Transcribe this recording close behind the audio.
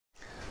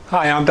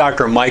Hi, I'm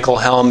Dr. Michael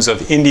Helms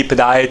of Indy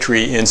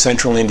Podiatry in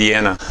Central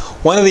Indiana.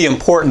 One of the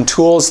important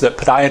tools that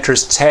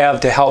podiatrists have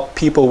to help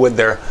people with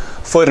their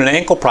foot and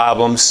ankle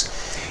problems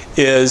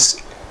is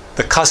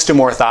the custom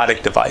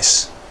orthotic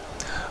device.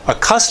 A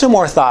custom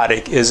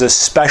orthotic is a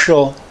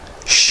special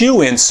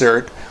shoe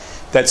insert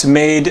that's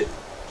made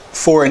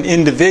for an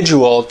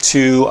individual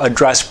to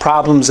address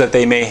problems that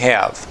they may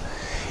have.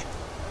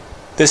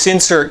 This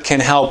insert can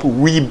help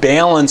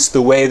rebalance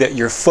the way that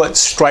your foot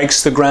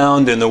strikes the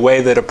ground and the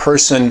way that a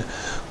person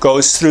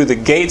goes through the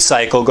gait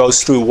cycle,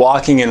 goes through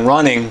walking and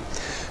running,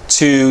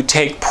 to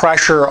take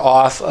pressure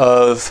off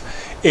of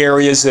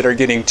areas that are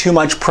getting too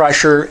much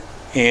pressure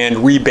and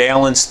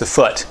rebalance the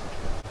foot.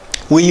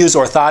 We use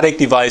orthotic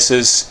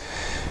devices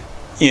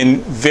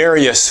in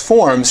various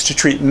forms to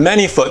treat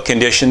many foot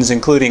conditions,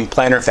 including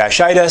plantar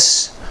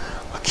fasciitis,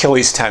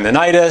 Achilles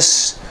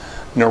tendonitis,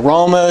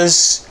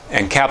 neuromas,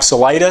 and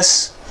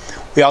capsulitis.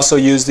 We also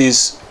use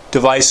these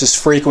devices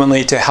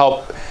frequently to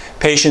help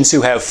patients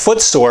who have foot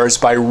sores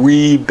by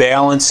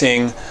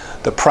rebalancing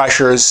the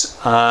pressures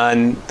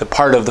on the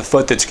part of the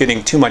foot that's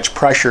getting too much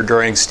pressure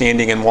during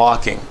standing and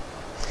walking.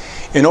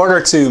 In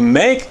order to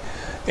make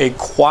a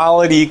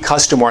quality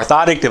custom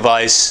orthotic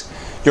device,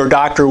 your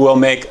doctor will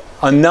make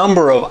a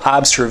number of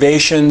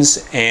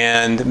observations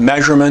and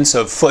measurements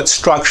of foot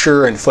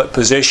structure and foot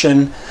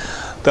position.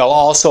 They'll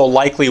also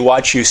likely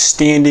watch you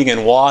standing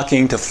and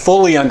walking to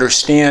fully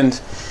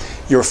understand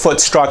your foot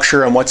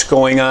structure and what's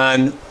going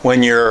on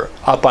when you're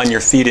up on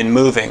your feet and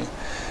moving.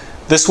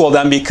 This will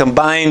then be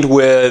combined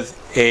with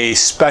a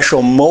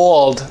special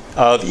mold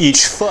of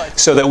each foot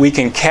so that we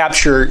can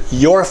capture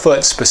your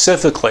foot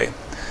specifically.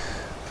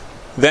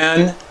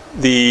 Then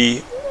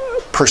the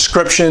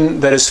prescription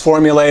that is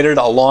formulated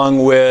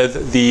along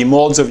with the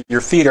molds of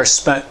your feet are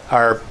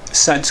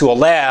sent to a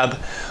lab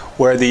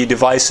where the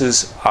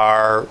devices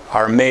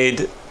are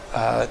made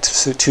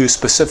to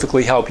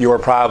specifically help your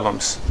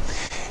problems.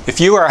 If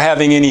you are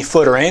having any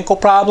foot or ankle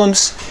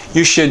problems,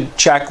 you should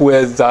check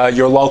with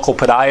your local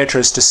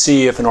podiatrist to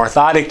see if an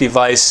orthotic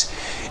device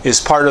is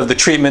part of the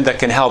treatment that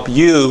can help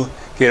you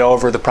get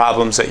over the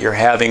problems that you're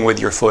having with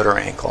your foot or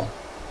ankle.